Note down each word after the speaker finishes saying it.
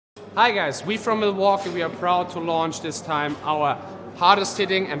Hi guys, we from Milwaukee, we are proud to launch this time our hardest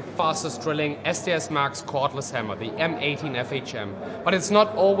hitting and fastest drilling SDS-MAX cordless hammer, the M18 FHM. But it's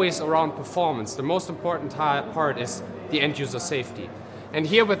not always around performance. The most important part is the end user safety. And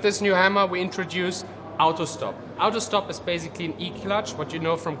here with this new hammer we introduce AUTOSTOP. AUTOSTOP is basically an E-clutch, what you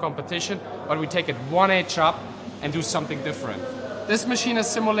know from competition, but we take it 1/8 up and do something different. This machine is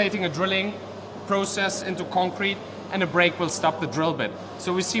simulating a drilling process into concrete, and a brake will stop the drill bit.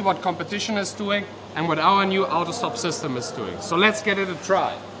 So we see what competition is doing and what our new AUTOSTOP system is doing. So let's get it a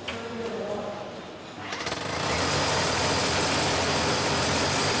try.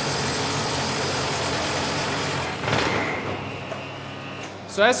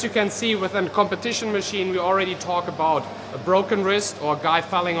 So as you can see, with a competition machine we already talk about a broken wrist or a guy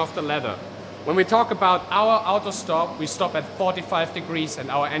falling off the ladder. When we talk about our AUTOSTOP, we stop at 45 degrees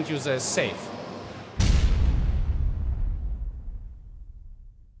and our end user is safe.